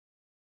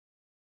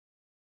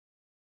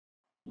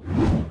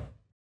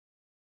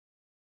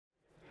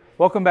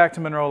Welcome back to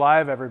Munro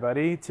Live,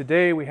 everybody.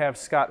 Today we have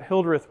Scott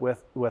Hildreth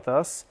with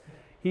us.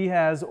 He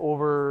has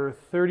over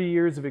 30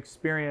 years of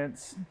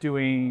experience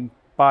doing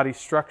body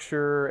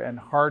structure and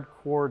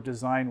hardcore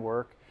design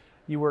work.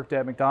 You worked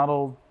at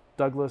McDonnell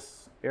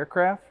Douglas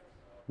Aircraft?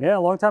 Yeah,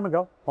 a long time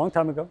ago.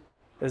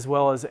 As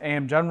well as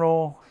AM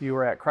General. You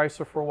were at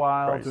Chrysler for a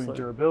while doing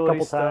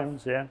durability stuff. A couple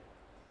times,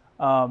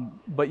 yeah.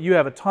 But you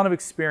have a ton of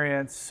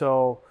experience,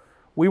 so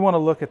we want to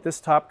look at this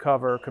top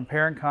cover,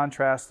 compare and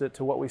contrast it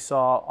to what we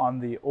saw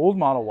on the old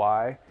Model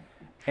Y,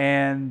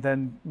 and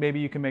then maybe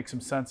you can make some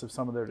sense of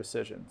some of their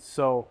decisions.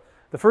 So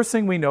the first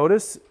thing we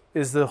notice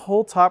is the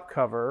whole top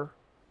cover,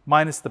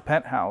 minus the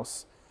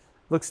penthouse,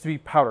 looks to be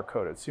powder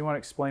coated. So you want to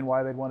explain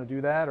why they'd want to do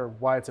that, or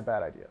why it's a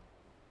bad idea?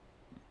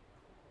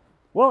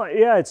 Well,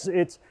 yeah,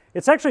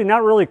 it's actually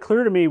not really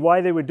clear to me why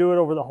they would do it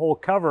over the whole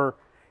cover.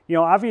 You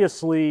know,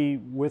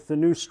 obviously with the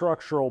new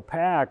structural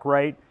pack,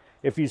 right?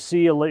 If you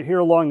see here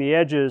along the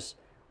edges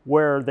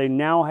where they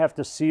now have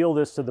to seal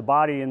this to the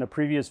body. In the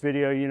previous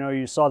video, you know,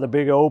 you saw the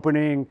big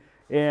opening,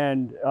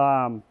 and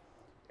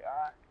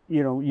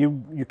you know,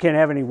 you can't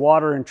have any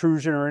water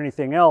intrusion or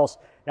anything else.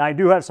 Now, I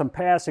do have some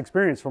past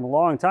experience from a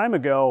long time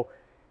ago,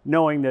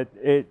 knowing that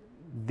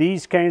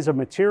these kinds of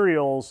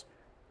materials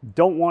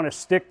don't want to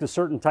stick to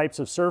certain types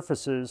of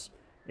surfaces,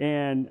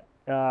 and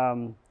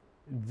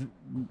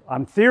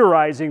I'm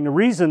theorizing the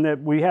reason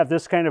that we have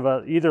this kind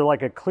of either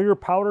like a clear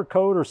powder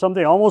coat or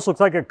something, almost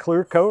looks like a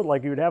clear coat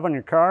like you would have on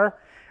your car,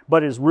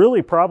 but is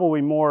really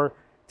probably more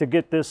to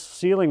get this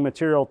sealing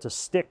material to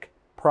stick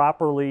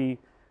properly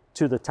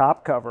to the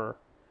top cover.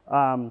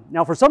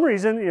 Now, for some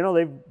reason, you know,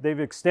 they've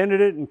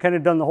extended it and kind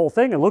of done the whole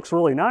thing. It looks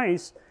really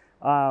nice.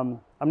 I'm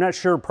not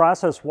sure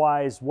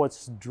process-wise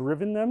what's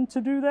driven them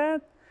to do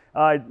that.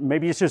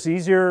 Maybe it's just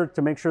easier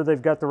to make sure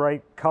they've got the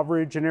right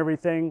coverage and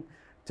everything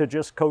to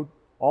just coat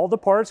all the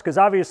parts, because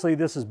obviously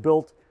this is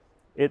built,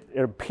 it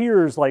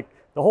appears like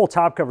the whole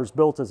top cover is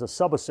built as a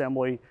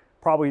sub-assembly,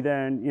 probably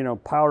then, you know,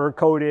 powder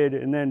coated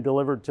and then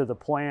delivered to the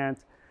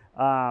plant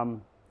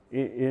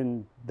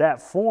in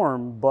that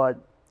form, but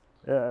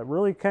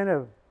really kind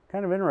of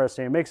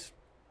interesting. It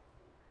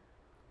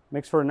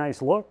makes for a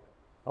nice look.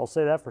 I'll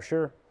say that for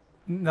sure.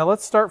 Now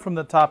let's start from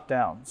the top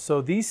down.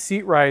 So these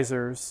seat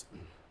risers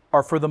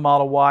are for the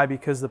Model Y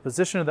because the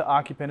position of the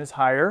occupant is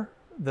higher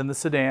than the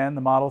sedan,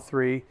 the Model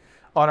 3.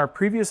 On our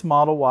previous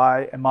Model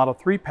Y and Model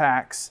 3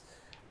 packs,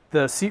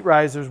 the seat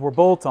risers were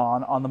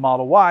bolt-on the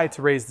Model Y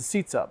to raise the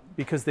seats up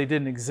because they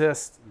didn't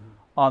exist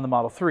on the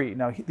Model 3.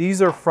 Now,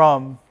 these are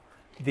from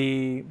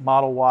the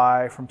Model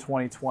Y from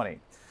 2020.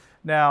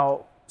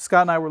 Now,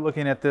 Scott and I were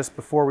looking at this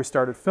before we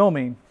started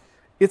filming.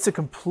 It's a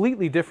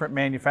completely different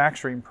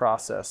manufacturing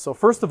process. So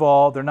first of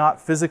all, they're not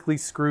physically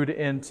screwed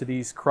into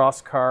these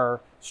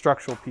cross-car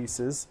structural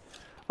pieces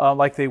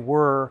like they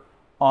were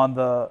on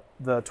the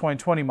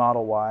 2020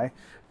 Model Y.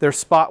 They're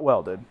spot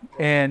welded,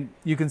 and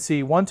you can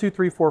see 1, 2,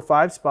 3, 4,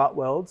 5 spot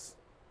welds,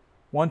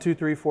 1, 2,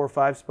 3, 4,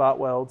 5 spot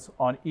welds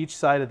on each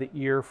side of the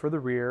ear for the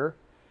rear,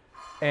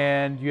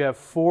 and you have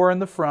 4 in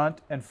the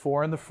front and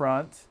 4 in the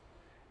front,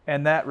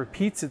 and that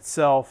repeats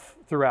itself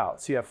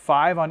throughout. So you have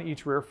 5 on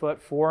each rear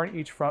foot, 4 on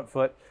each front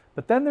foot,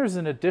 but then there's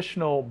an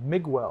additional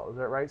MIG weld. Is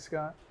that right,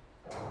 Scott?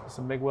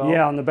 Some MIG weld?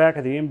 Yeah, on the back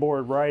of the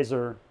inboard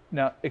riser.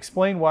 Now,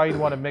 explain why you'd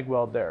want a MIG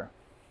weld there.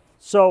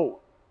 So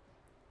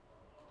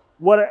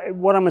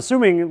what I'm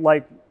assuming,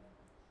 like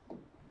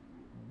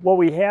what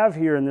we have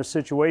here in this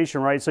situation,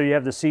 right? So you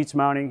have the seats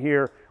mounting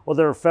here. Well,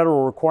 there are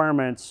federal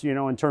requirements, you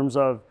know, in terms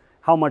of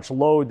how much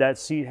load that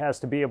seat has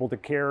to be able to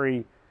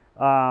carry,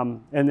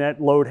 and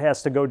that load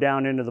has to go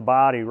down into the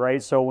body,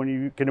 right? So when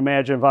you can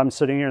imagine if I'm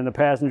sitting here in the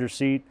passenger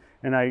seat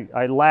and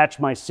I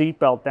latch my seat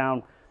belt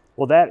down,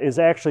 well, that is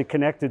actually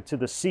connected to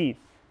the seat,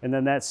 and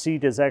then that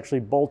seat is actually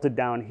bolted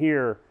down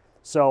here.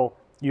 So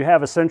you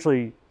have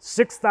essentially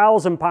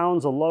 6,000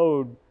 pounds of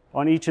load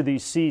on each of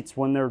these seats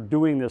when they're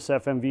doing this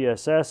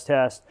FMVSS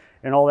test,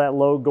 and all that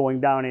load going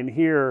down in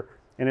here,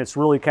 and it's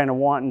really kind of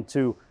wanting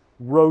to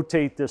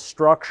rotate this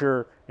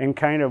structure and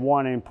kind of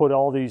wanting to put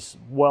all these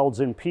welds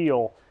in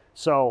peel.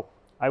 So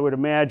I would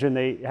imagine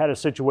they had a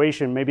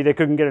situation, maybe they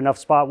couldn't get enough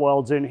spot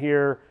welds in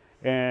here,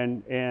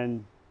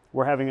 and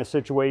we're having a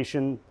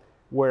situation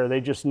where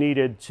they just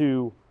needed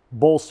to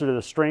bolster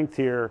the strength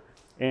here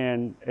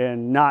and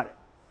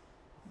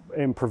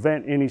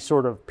prevent any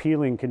sort of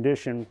peeling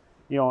condition,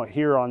 you know,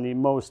 here on the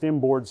most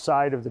inboard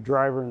side of the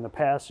driver and the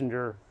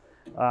passenger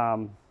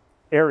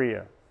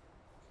area.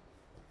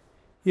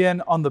 Yeah,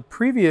 and on the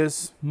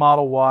previous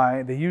Model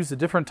Y, they used a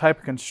different type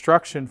of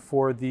construction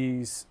for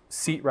these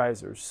seat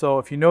risers. So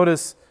if you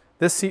notice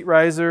this seat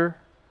riser,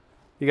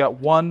 you got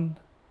 1,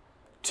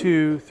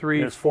 2, 3,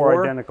 There's 4.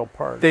 4 identical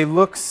parts. They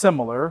look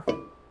similar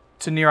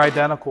to near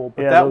identical,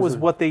 but yeah, that was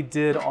what they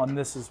did on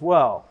this as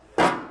well.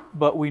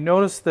 But we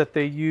noticed that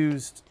they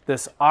used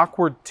this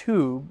awkward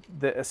tube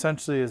that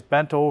essentially is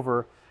bent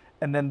over,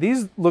 and then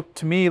these look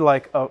to me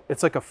like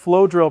it's like a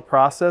flow drill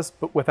process,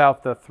 but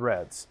without the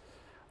threads.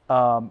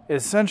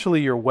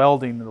 Essentially, you're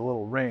welding the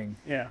little ring,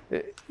 yeah,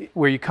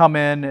 where you come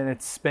in and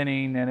it's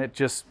spinning and it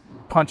just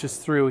punches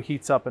through,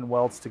 heats up, and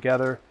welds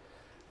together.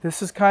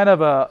 This is kind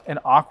of an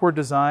awkward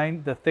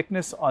design. The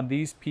thickness on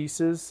these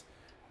pieces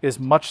is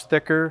much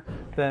thicker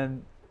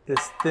than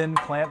this thin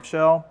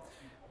clamshell.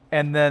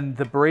 And then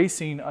the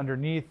bracing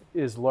underneath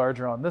is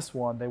larger on this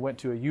one. They went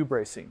to a U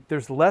bracing.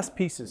 There's less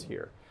pieces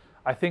here.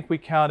 I think we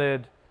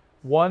counted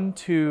 1,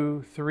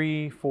 2,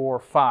 3, 4,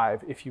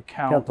 5 if you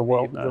count the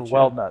weld nuts.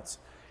 Nuts.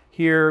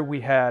 Here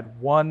we had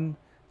 1,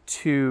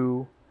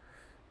 2,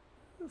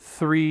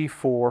 3,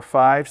 4,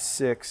 5,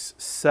 6,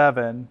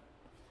 7,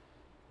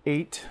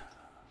 8,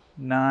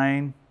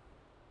 9.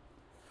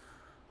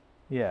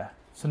 Yeah,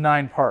 so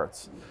 9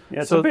 parts.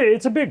 Yeah,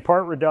 it's a big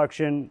part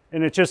reduction,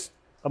 and it's just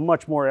a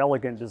much more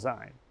elegant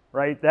design,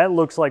 right? That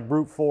looks like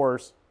brute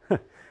force,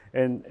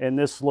 and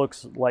this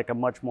looks like a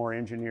much more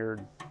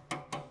engineered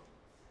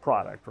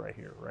product right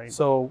here, right?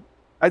 So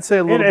I'd say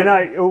a little bit.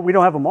 And we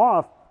don't have them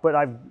off, but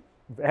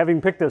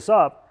having picked this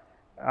up,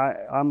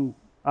 I'm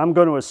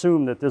going to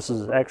assume that this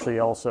is actually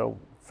also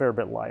a fair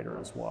bit lighter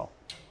as well.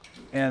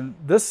 And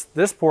this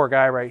poor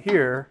guy right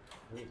here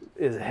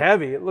is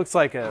heavy. It looks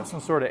like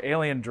some sort of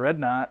alien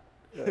dreadnought.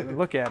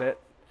 Look at it.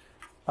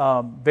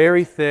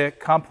 Very thick,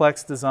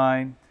 complex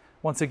design.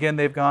 Once again,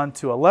 they've gone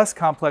to a less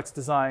complex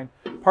design,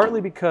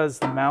 partly because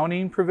the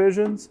mounting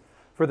provisions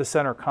for the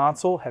center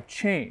console have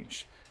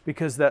changed.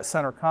 Because that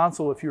center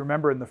console, if you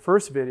remember in the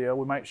first video,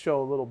 we might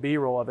show a little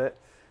B-roll of it,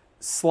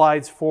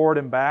 slides forward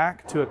and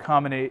back to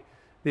accommodate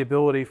the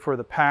ability for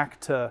the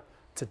pack to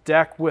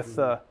deck with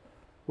the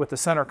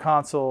center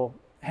console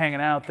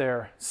hanging out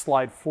there,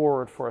 slide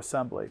forward for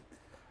assembly.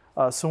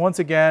 So once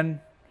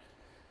again,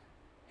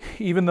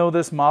 even though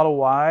this Model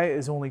Y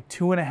is only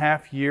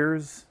 2.5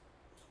 years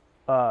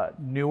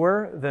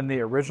newer than the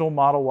original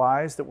Model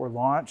Ys that were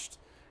launched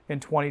in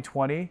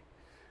 2020,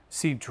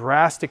 see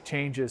drastic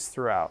changes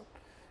throughout.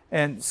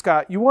 And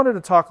Scott, you wanted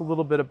to talk a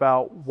little bit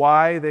about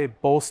why they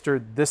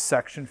bolstered this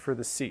section for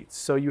the seats.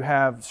 So you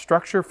have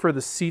structure for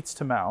the seats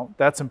to mount.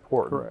 That's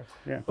important. Correct.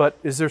 Yeah. But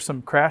is there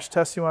some crash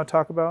tests you want to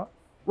talk about?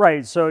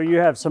 Right. So you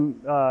have some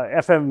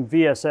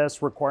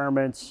FMVSS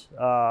requirements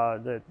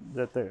that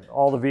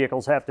all the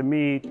vehicles have to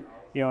meet.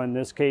 You know, in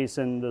this case,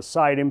 in the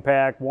side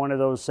impact, one of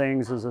those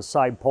things is a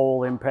side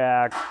pole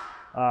impact,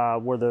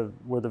 where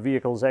the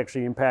vehicle is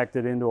actually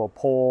impacted into a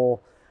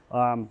pole.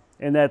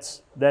 And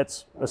that's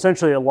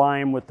essentially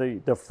aligned with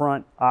the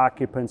front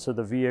occupants of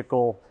the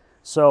vehicle.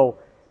 So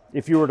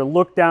if you were to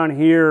look down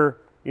here,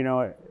 you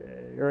know,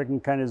 Eric can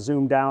kind of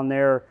zoom down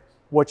there.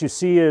 What you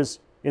see is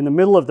in the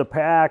middle of the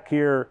pack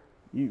here,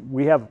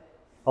 we have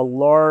a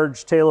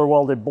large tailor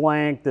welded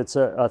blank that's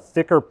a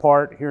thicker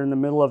part here in the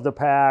middle of the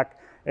pack.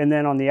 And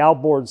then on the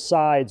outboard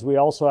sides, we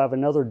also have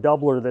another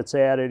doubler that's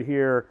added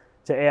here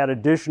to add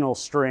additional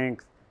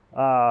strength.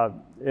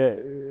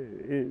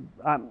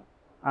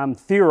 I'm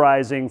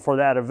theorizing for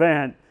that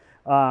event,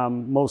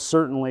 most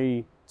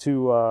certainly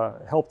to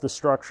help the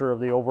structure of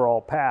the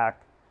overall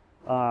pack.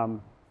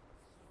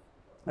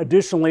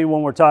 Additionally,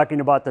 when we're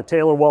talking about the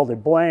tailor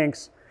welded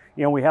blanks,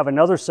 you know, we have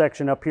another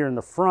section up here in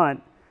the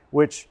front,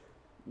 which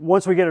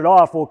once we get it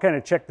off, we'll kind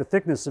of check the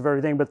thickness of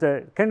everything, but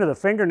the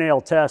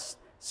fingernail test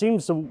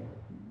seems to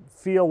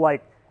feel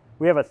like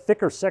we have a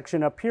thicker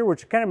section up here,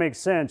 which kind of makes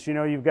sense. You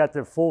know, you've got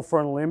the full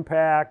frontal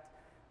impact,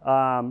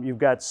 you've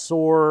got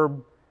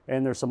SORB,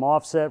 and there's some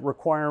offset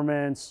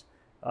requirements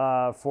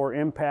for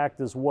impact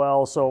as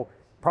well. So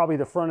probably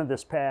the front of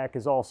this pack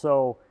is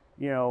also,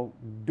 you know,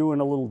 doing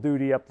a little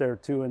duty up there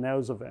too in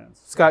those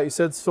events. Scott, you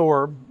said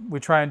SORB. We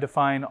try and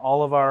define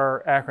all of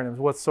our acronyms.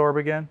 What's SORB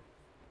again?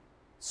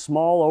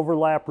 Small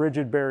Overlap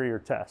Rigid Barrier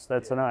Test.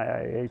 That's an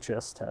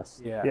IIHS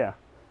test. Yeah.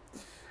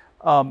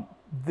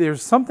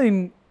 There's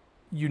something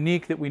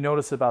unique that we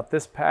notice about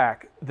this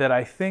pack that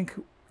I think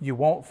you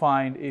won't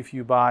find if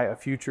you buy a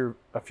future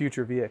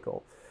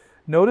vehicle.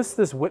 Notice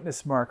this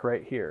witness mark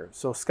right here.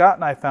 So Scott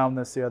and I found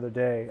this the other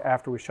day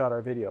after we shot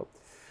our video.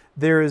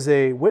 There is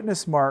a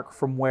witness mark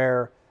from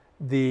where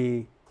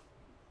the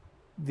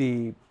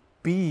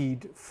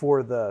bead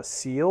for the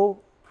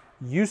seal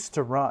used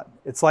to run.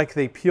 It's like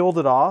they peeled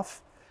it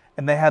off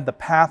and they had the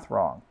path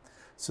wrong.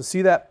 So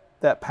see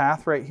that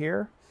path right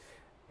here?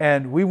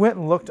 And we went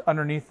and looked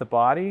underneath the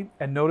body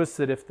and noticed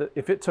that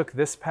if it took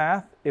this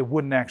path, it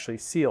wouldn't actually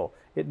seal.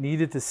 It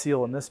needed to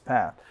seal in this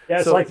path.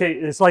 Yeah,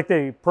 it's like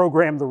they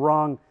programmed the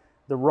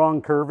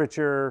wrong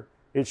curvature.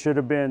 It should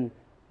have been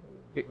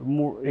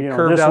more,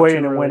 this way,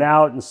 and it went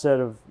out instead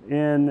of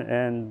in,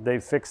 and they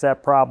fixed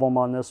that problem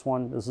on this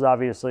one. This is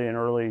obviously an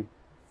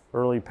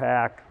early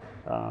pack.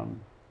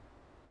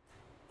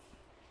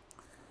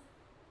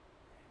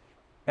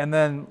 And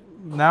then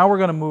now we're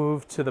going to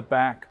move to the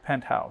back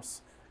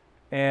penthouse.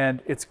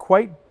 And it's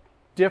quite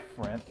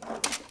different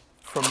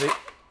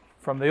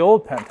from the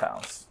old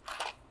penthouse.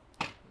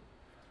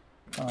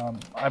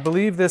 I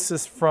believe this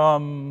is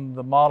from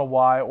the Model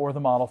Y or the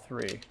Model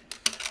 3.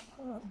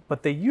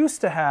 But they used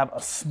to have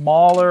a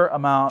smaller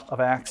amount of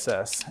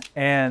access,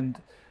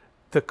 and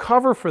the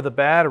cover for the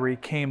battery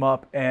came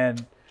up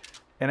and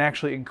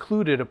actually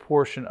included a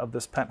portion of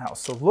this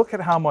penthouse. So look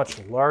at how much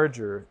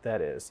larger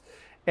that is.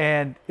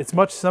 And it's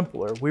much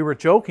simpler. We were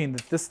joking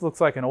that this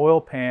looks like an oil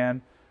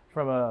pan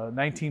from a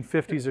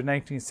 1950s or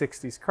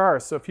 1960s car.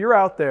 So if you're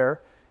out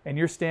there and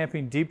you're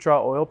stamping deep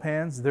draw oil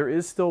pans, there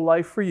is still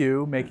life for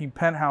you making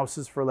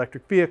penthouses for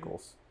electric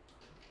vehicles.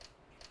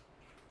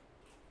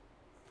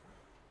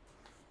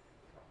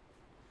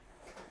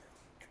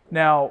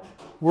 Now,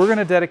 we're going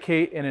to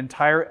dedicate an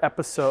entire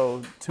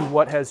episode to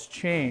what has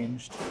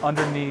changed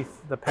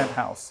underneath the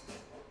penthouse.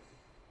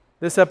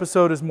 This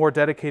episode is more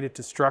dedicated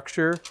to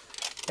structure,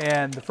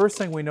 and the first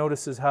thing we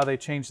notice is how they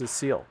changed the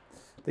seal.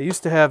 They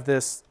used to have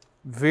this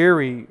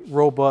very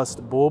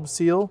robust bulb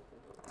seal.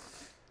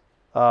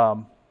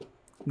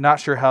 Not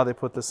sure how they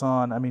put this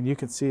on. I mean, you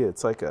can see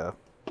it's like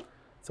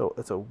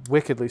it's a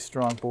wickedly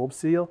strong bulb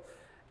seal.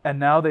 And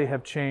now they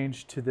have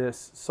changed to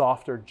this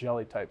softer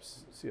jelly type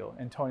seal.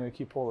 Antonio, can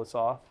you pull this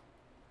off?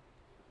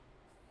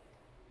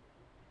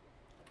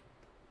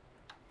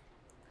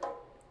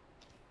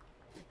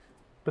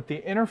 But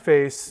the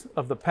interface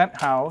of the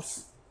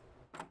penthouse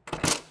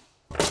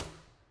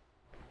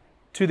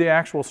to the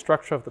actual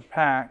structure of the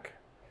pack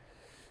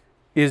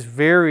is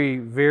very,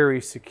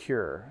 very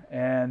secure.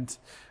 And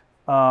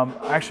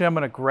actually, I'm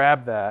going to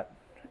grab that.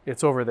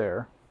 It's over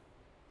there.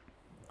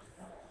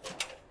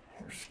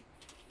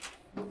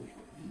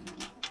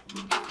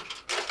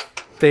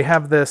 They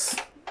have this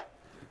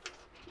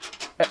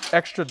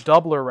extra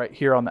doubler right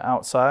here on the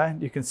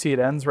outside. You can see it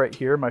ends right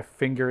here. My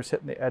finger is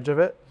hitting the edge of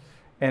it,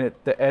 and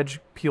the edge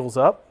peels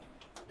up,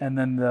 and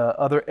then the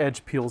other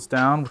edge peels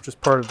down, which is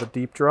part of the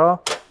deep draw.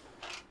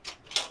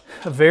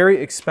 A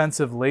very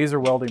expensive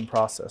laser welding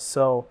process.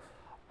 So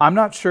I'm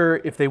not sure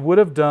if they would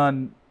have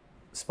done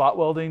spot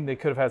welding, they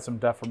could have had some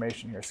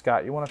deformation here.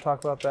 Scott, you want to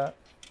talk about that?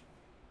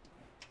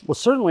 Well,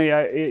 certainly,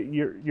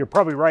 you're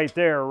probably right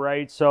there,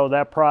 right? So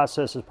that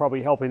process is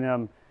probably helping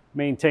them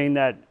maintain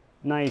that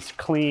nice,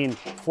 clean,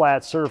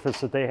 flat surface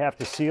that they have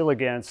to seal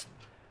against.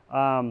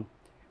 In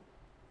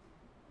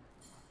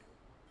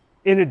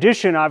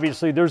addition,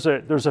 obviously, there's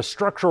a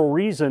structural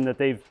reason that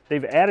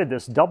they've added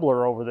this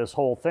doubler over this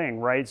whole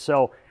thing, right?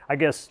 So I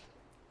guess,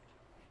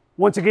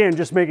 once again,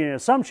 just making an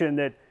assumption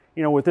that,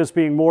 you know, with this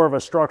being more of a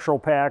structural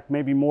pack,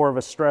 maybe more of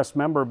a stress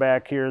member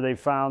back here, they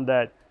found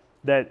that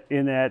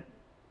in that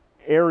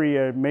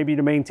area, maybe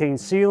to maintain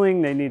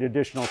sealing, they need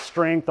additional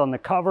strength on the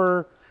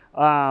cover.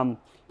 Not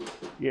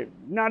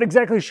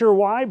exactly sure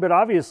why, but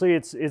obviously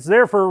it's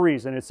there for a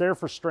reason. It's there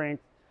for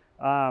strength,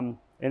 and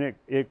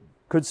it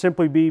could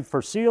simply be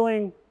for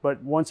sealing,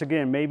 but once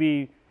again,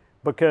 maybe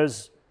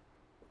because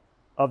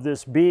of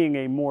this being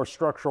a more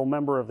structural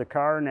member of the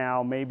car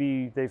now,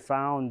 maybe they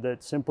found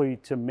that simply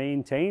to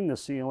maintain the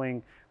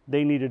sealing,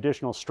 they need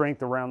additional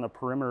strength around the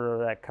perimeter of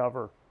that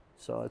cover.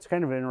 So it's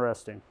kind of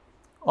interesting.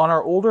 On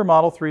our older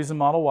Model 3s and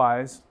Model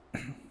Ys,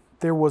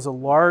 there was a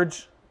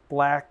large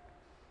black,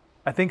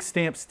 I think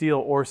stamped steel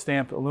or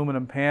stamped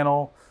aluminum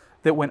panel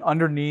that went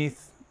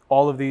underneath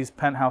all of these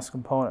penthouse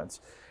components.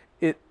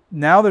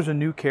 Now there's a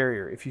new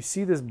carrier. If you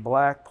see this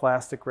black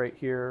plastic right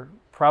here,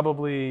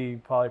 probably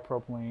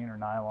polypropylene or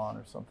nylon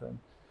or something,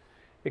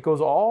 it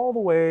goes all the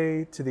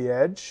way to the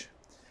edge,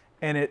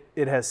 and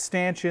it has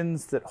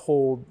stanchions that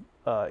hold,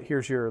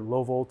 here's your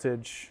low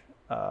voltage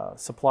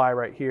supply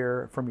right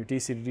here from your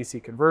DC to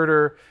DC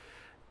converter.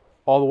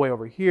 All the way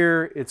over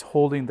here, it's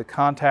holding the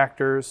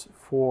contactors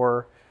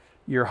for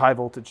your high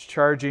voltage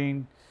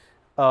charging.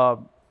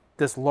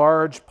 This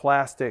large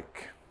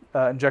plastic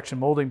injection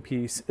molding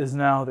piece is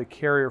now the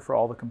carrier for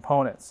all the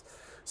components.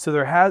 So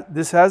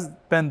this has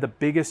been the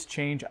biggest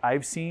change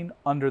I've seen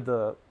under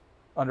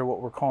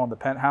what we're calling the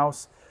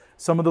penthouse.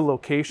 Some of the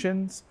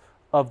locations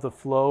of the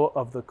flow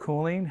of the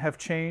cooling have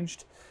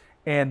changed.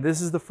 And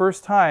this is the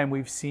first time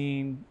we've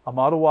seen a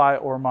Model Y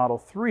or a Model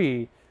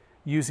 3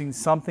 using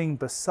something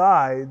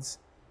besides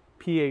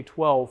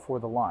PA12 for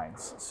the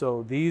lines.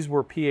 So these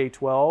were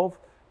PA12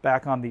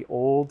 back on the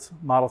old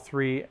Model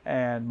 3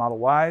 and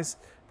Model Ys.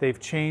 They've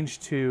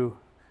changed to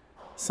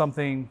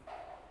something,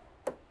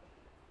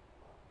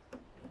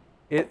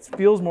 it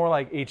feels more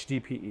like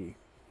HDPE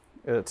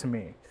to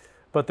me.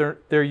 But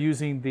they're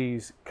using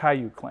these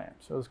Caillou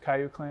clamps. Those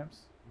Caillou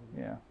clamps?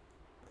 Yeah.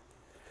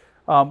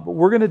 But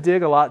we're going to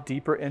dig a lot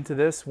deeper into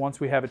this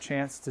once we have a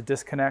chance to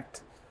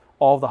disconnect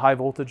all the high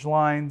voltage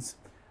lines,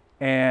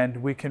 and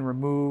we can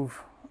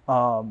remove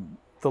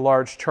the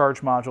large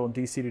charge module and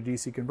DC to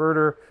DC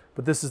converter.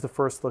 But this is the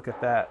first look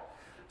at that.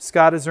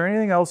 Scott, is there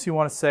anything else you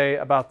want to say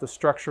about the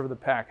structure of the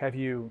pack? Have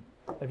you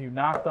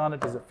knocked on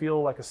it? Does it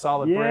feel like a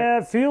solid brick? Yeah,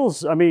 it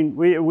feels, I mean,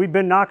 we've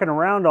been knocking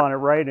around on it,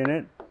 right? And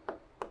it,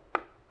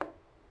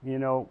 you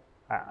know,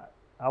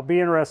 I'll be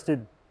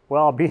interested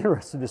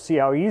to see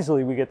how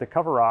easily we get the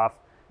cover off.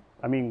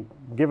 I mean,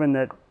 given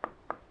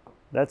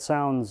that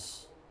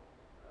sounds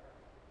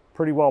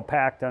pretty well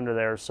packed under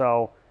there.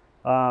 So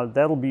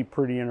that'll be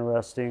pretty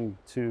interesting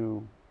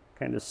to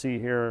kind of see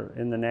here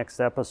in the next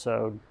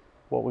episode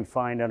what we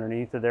find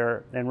underneath of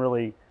there, and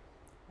really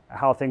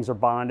how things are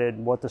bonded,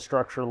 what the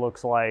structure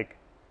looks like.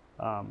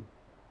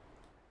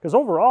 Because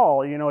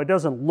overall, you know, it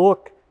doesn't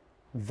look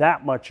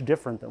that much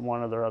different than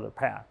one of their other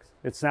packs.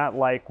 It's not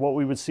like what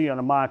we would see on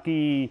a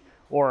Mach-E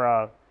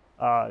or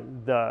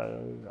the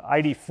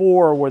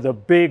ID4 with the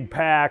big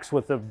packs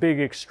with the big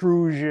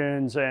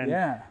extrusions,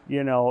 and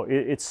you know,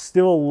 it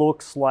still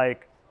looks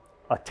like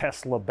a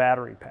Tesla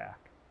battery pack,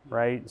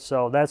 right?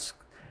 So that's,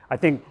 I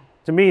think,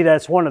 to me,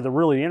 that's one of the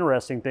really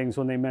interesting things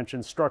when they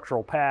mention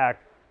structural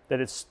pack, that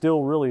it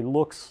still really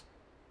looks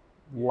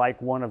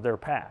like one of their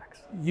packs.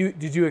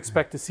 Did you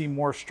expect to see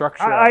more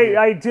structure?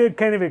 I did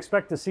kind of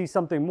expect to see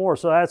something more,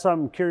 so that's,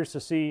 I'm curious to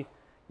see,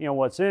 you know,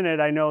 what's in it.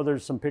 I know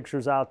there's some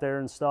pictures out there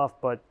and stuff,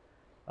 but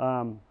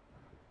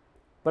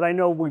I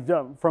know we've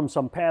done, from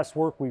some past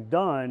work we've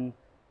done,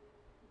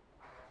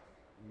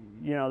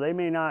 you know, they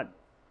may not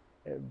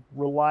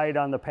relied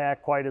on the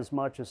pack quite as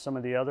much as some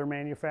of the other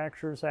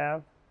manufacturers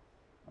have.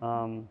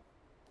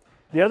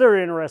 The other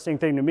interesting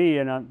thing to me,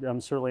 and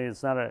I'm certainly,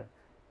 it's not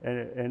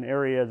an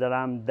area that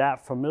I'm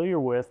that familiar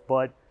with,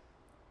 but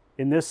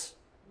in this,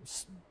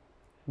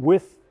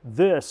 with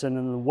this and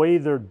in the way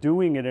they're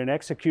doing it and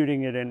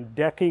executing it and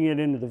decking it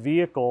into the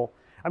vehicle,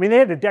 I mean, they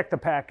had to deck the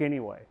pack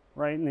anyway,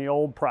 right? In the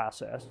old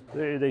process,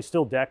 they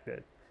still decked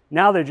it.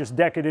 Now they just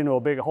deck it into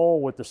a big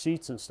hole with the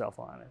seats and stuff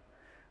on it.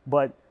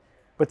 But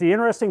the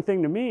interesting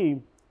thing to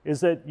me is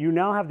that you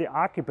now have the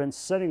occupants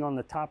sitting on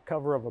the top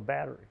cover of a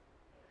battery.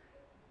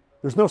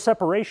 There's no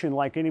separation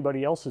like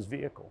anybody else's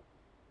vehicle,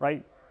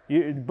 right?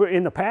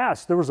 In the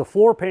past, there was a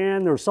floor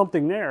pan, there was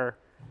something there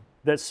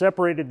that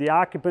separated the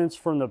occupants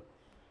from the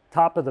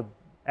top of the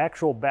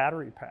actual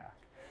battery pack.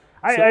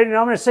 I'm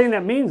not saying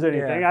that means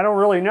anything. I don't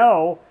really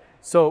know.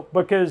 So,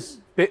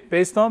 because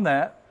based on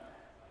that,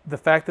 the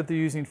fact that they're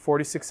using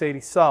 4680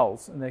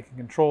 cells and they can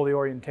control the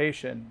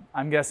orientation,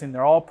 I'm guessing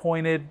they're all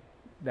pointed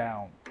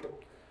down.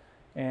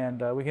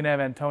 And we can have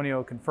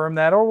Antonio confirm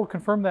that, or we'll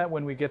confirm that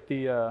when we get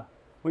the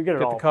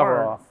the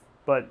cover off.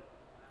 But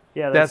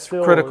yeah, that's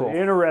still critical.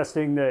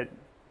 Interesting that,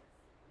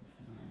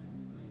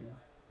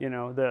 you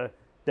know,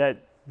 that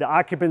the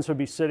occupants would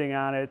be sitting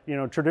on it. You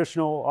know,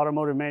 traditional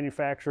automotive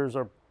manufacturers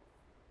are,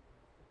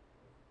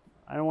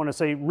 I don't want to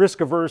say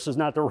risk averse is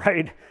not the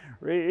right,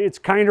 it's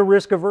kind of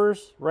risk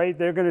averse, right?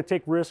 They're going to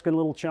take risk in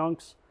little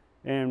chunks,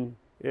 and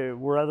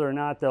whether or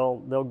not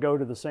they'll go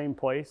to the same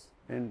place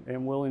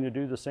and willing to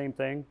do the same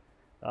thing.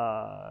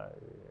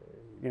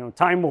 You know,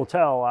 time will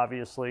tell,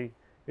 obviously.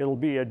 It'll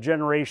be a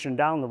generation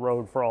down the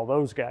road for all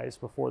those guys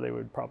before they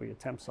would probably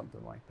attempt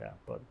something like that.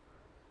 But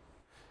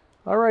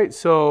all right,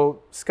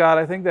 so Scott,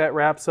 I think that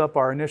wraps up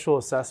our initial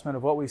assessment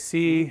of what we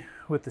see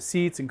with the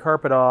seats and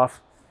carpet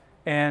off.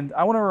 And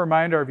I want to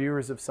remind our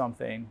viewers of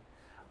something.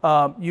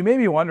 You may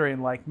be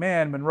wondering, like,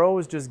 man, Munro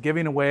is just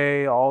giving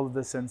away all of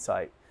this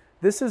insight.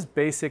 This is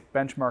basic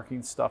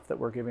benchmarking stuff that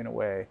we're giving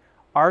away.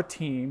 Our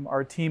team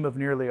of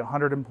nearly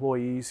 100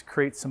 employees,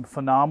 creates some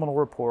phenomenal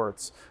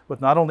reports with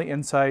not only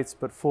insights,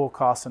 but full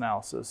cost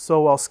analysis.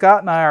 So while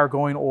Scott and I are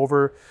going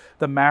over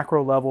the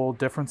macro level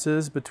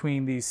differences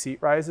between these seat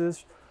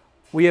rises,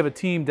 we have a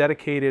team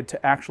dedicated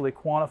to actually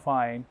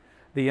quantifying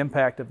the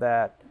impact of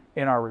that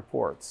in our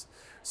reports.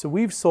 So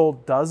we've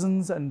sold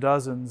dozens and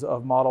dozens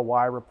of Model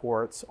Y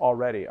reports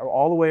already,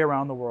 all the way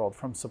around the world,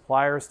 from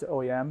suppliers to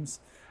OEMs.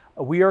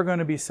 We are going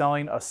to be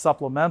selling a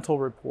supplemental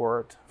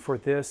report for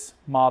this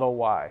Model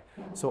Y.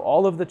 So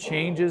all of the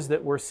changes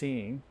that we're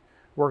seeing,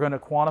 we're going to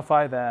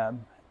quantify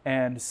them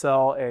and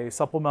sell a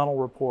supplemental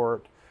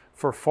report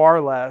for far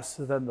less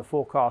than the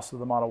full cost of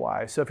the Model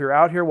Y. So if you're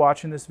out here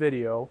watching this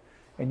video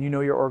and you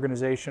know your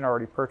organization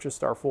already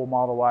purchased our full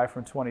Model Y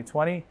from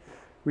 2020,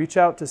 reach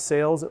out to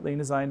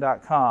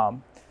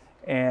sales@leandesign.com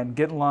and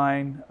get in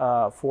line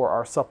for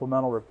our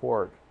supplemental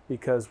report,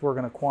 because we're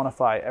going to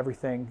quantify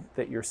everything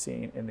that you're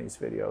seeing in these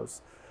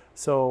videos.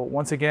 So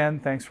once again,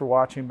 thanks for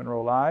watching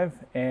Munro Live,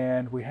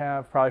 and we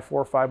have probably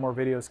 4 or 5 more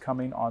videos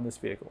coming on this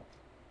vehicle.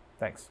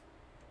 Thanks.